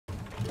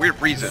weird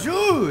reason.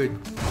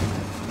 Dude!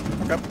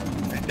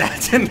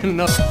 That's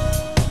enough.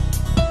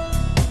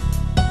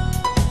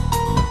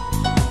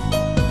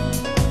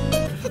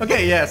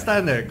 Okay, yeah,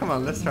 stand there. Come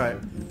on, let's try it.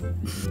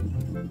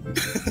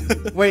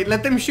 Wait,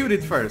 let them shoot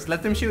it first.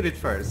 Let them shoot it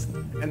first.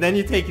 And then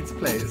you take its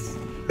place.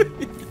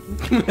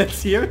 Let's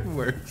see if it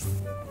works.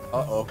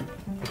 Uh-oh.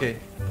 Okay.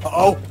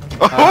 Uh-oh.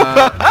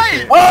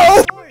 Hey!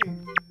 Oh!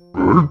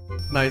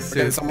 Nice.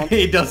 Okay, someone...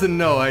 He doesn't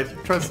know.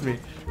 Trust me.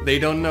 They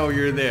don't know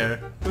you're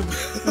there.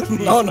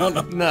 No. No,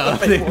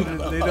 they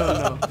don't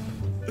know.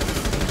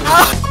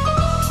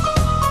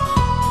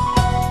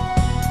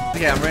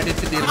 Okay, I'm ready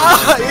to deal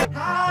with it.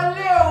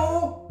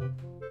 Hello!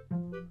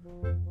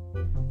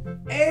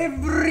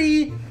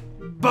 Everybody!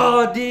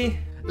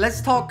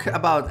 Let's talk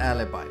about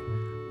Alibi.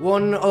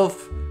 One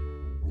of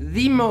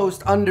the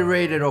most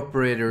underrated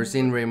operators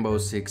in Rainbow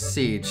Six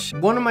Siege.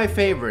 One of my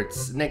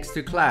favorites next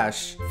to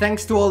Clash,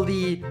 thanks to all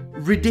the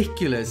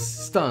ridiculous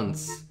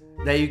stunts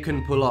that you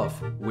can pull off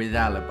with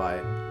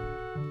Alibi.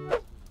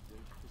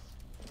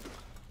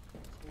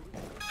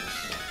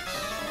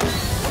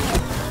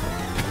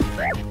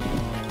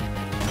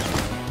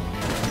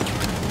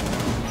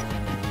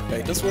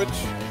 Make the switch.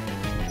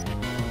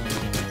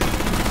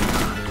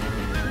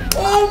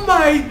 Oh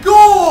my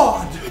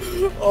god!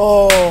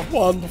 Oh,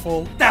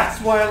 wonderful. That's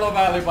why I love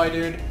Alibi,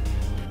 dude.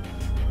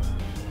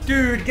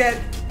 Dude,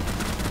 get...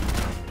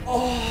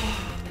 Oh.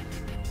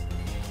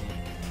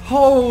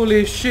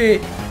 Holy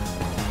shit.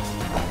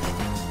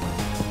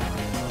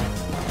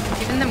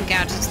 Giving them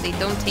gadgets, they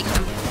don't take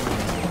them.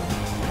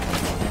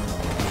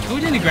 Who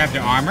didn't grab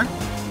their armor?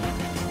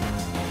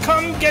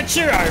 Come get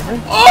your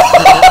armor.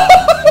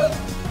 Oh!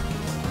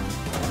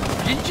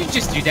 Didn't you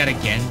just do that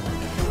again?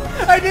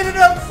 I did it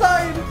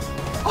outside!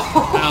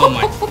 Oh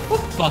my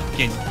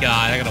fucking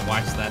god, I gotta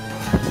watch that.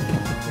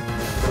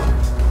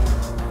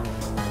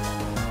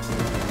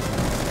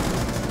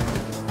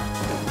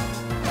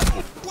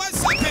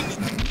 What's happening?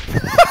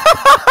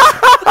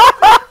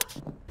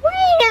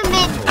 Wait a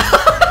minute!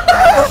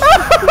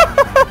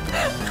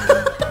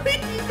 He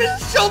even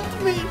shot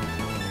me!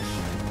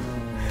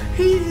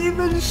 He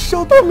even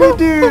shot me,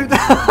 dude!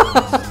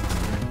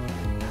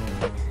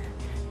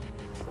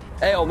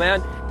 Hey, old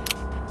man.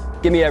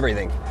 Give me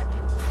everything.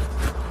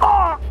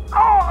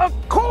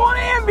 Call an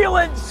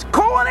ambulance!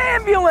 Call an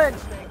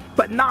ambulance!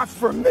 But not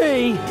for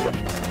me!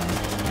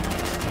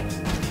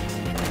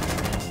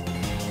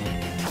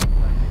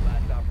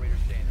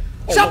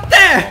 Shut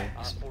there!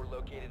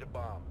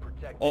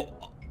 Oh.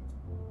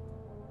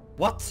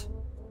 What?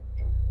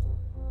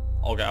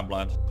 Okay, I'm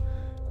blind.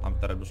 I'm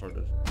terribly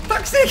sorted.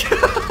 Toxic!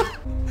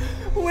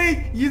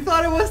 Wait, you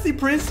thought it was the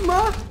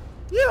Prisma?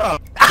 Yeah!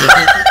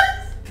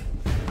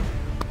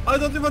 I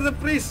thought it was a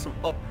prism!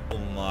 Oh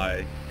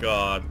my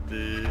god,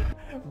 dude.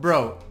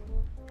 Bro.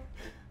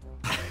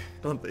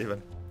 Don't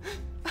even.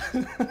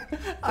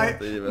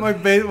 My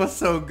bait was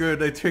so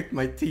good, I tricked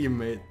my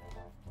teammate.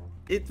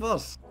 It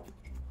was.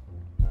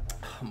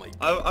 Oh my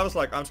god. I was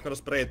like, I'm just gonna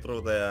spray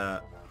through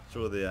the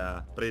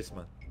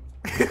prism.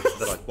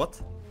 They're like,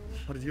 what?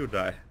 How did you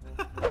die?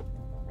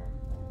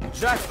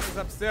 Jack is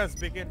upstairs,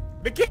 Bikini.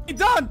 Bikini,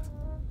 don't!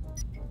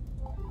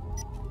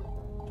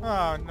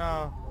 Oh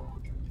no.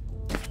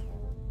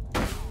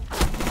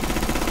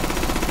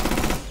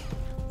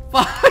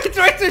 Fuck, he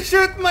tried to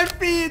shoot my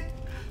feet!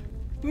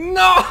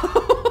 No!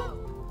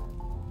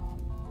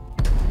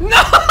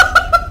 No!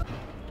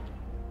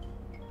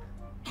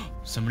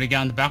 Somebody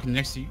got on the balcony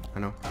next to you. I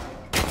know.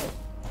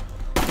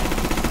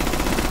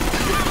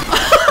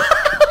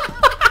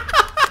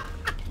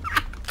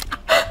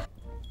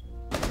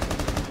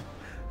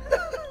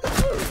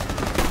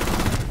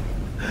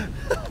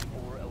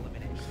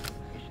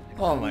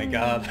 Oh my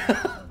god.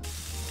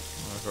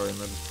 Sorry,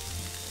 maybe.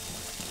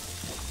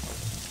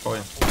 Oh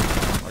yeah.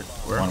 Like,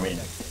 where? One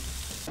minute.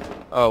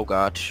 Oh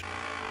god.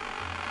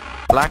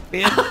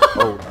 Blackbeard?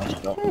 Oh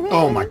no.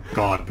 Oh my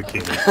god,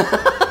 Bikini.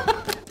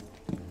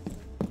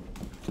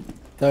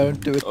 Don't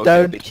do it, Okay,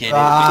 don't. Bikini,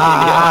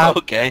 Ah! Bikini,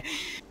 okay.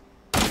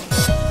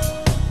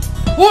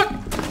 What?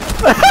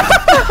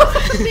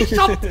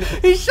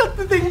 he shot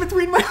the thing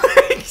between my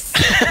legs.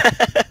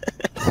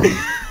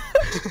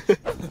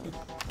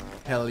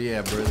 Hell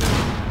yeah, brother.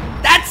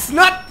 That's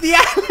not the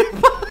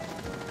Alibi!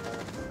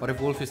 What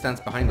if Wolfie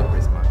stands behind the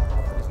Prisma?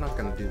 He's not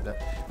gonna do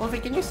that. Wolfie,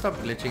 can you stop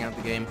glitching out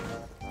the game?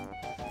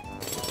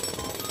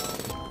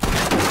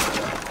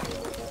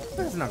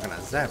 It's not gonna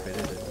zap it,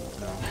 is it?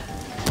 No.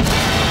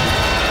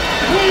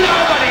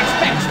 Nobody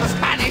expects the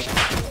Spanish!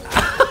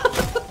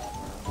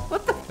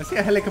 What the? I see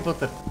a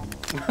helicopter.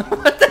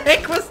 What the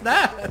heck was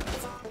that?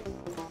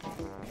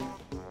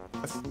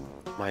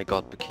 My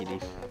god, Bikini.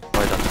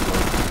 Why that?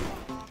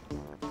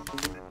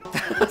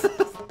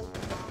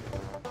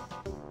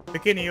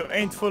 Bikini, you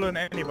ain't fooling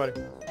anybody.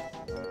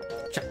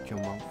 Shut your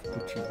mouth,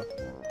 Uchiba.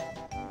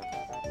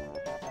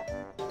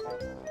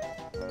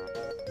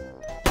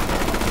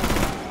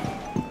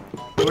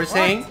 You were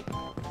saying?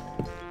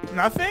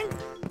 Nothing?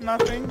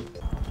 Nothing?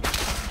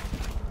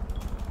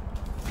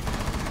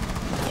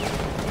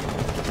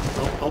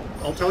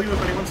 I'll tell you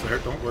if anyone's there,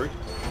 don't worry.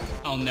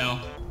 Oh Oh no.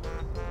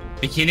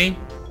 Bikini?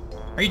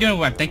 Are you doing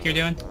what I think you're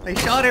doing? I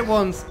shot it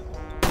once.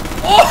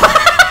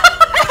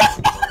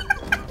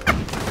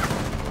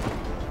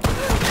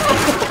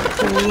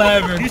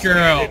 Clever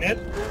girl.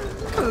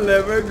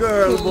 Clever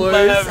girl, boys.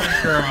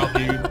 Clever girl,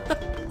 dude.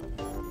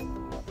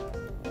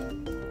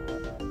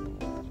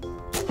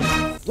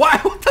 Why?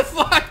 What the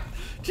fuck?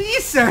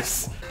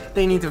 Jesus!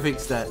 They need to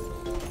fix that.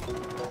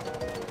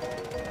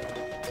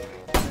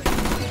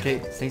 Okay,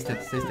 stay still,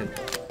 stay still.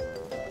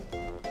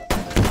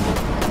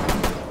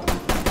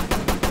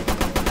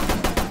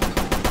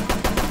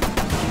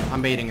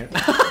 I'm baiting it.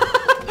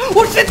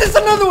 Oh shit, there's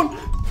another one!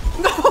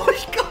 No,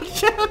 god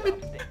damn it!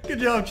 Good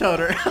job,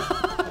 Chowder.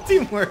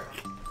 Teamwork.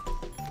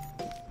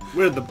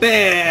 We're the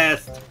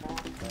best.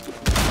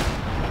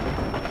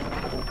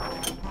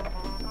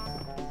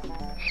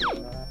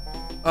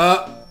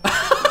 Oh.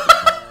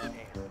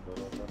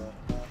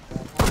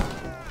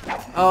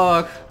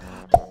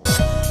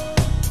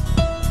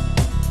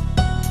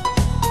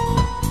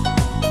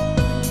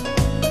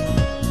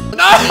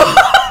 No!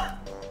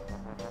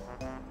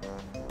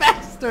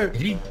 Bastard!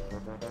 Did he?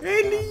 I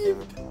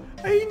lived!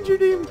 I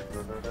injured him!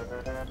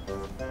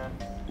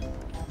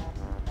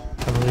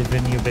 I believe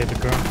in you, baby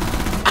girl.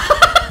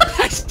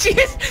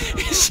 Jeez!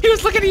 She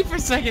was looking at me for a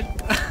second.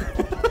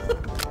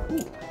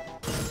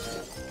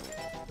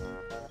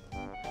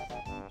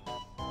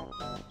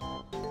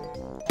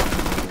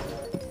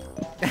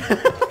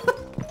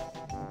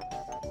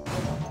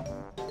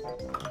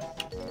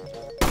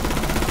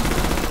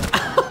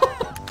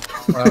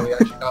 Wow, we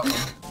actually got one.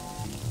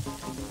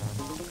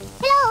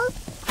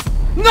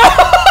 No!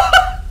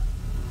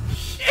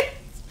 Shit!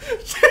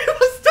 She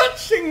was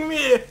touching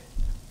me!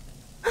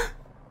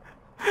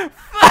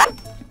 Fuck!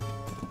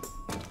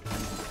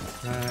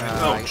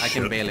 I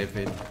can barely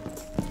fit.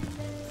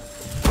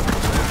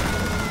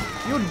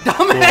 You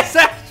dumbass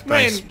Ash, man!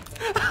 Nice.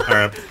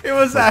 Alright. It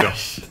was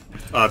Let's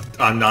go. Ash.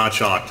 I'm not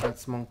shocked.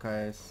 That's Monk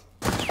Eyes.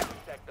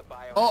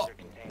 Oh!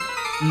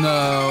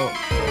 No.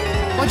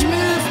 Why'd you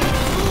move?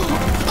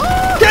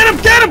 Get him!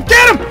 Get him!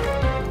 Get him!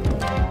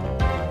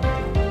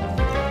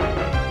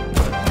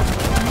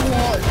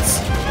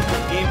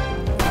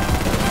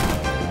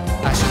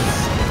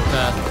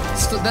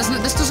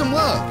 Ashes. This doesn't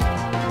work.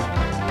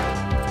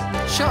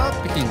 Shut up,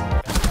 Bikini.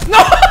 No!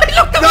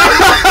 Look at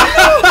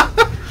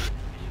me!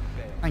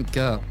 Thank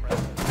God.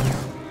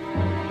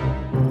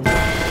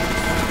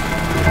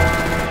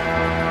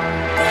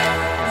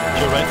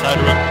 Your right side,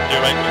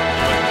 your right.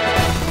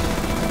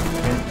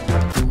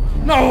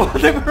 No!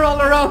 They were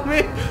all around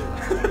me!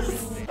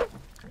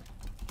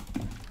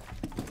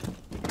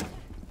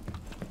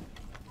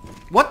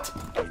 What?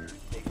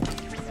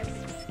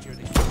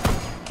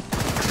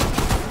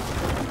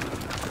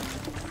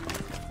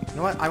 You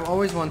know what? I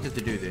always wanted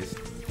to do this.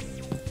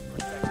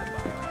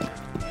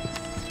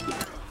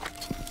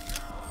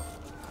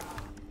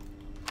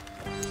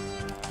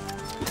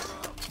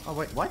 Oh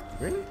wait, what?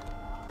 Really?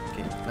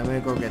 Okay, let me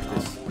go get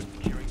this.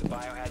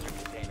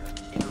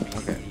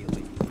 Okay.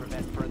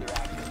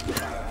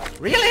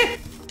 Really?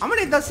 How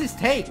many does this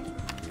take?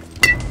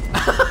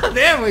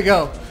 There we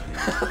go!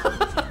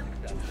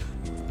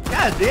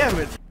 God damn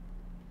it!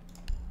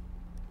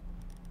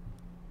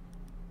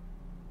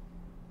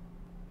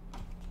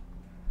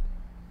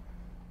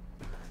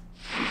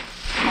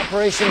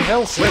 Operation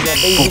Hellsing.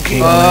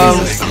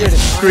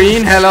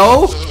 Screen,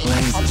 hello?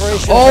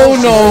 Oh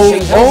no!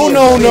 Oh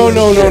no, no,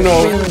 no, no,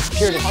 no!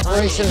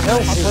 Operation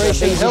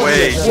Hellsing.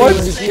 Wait. What?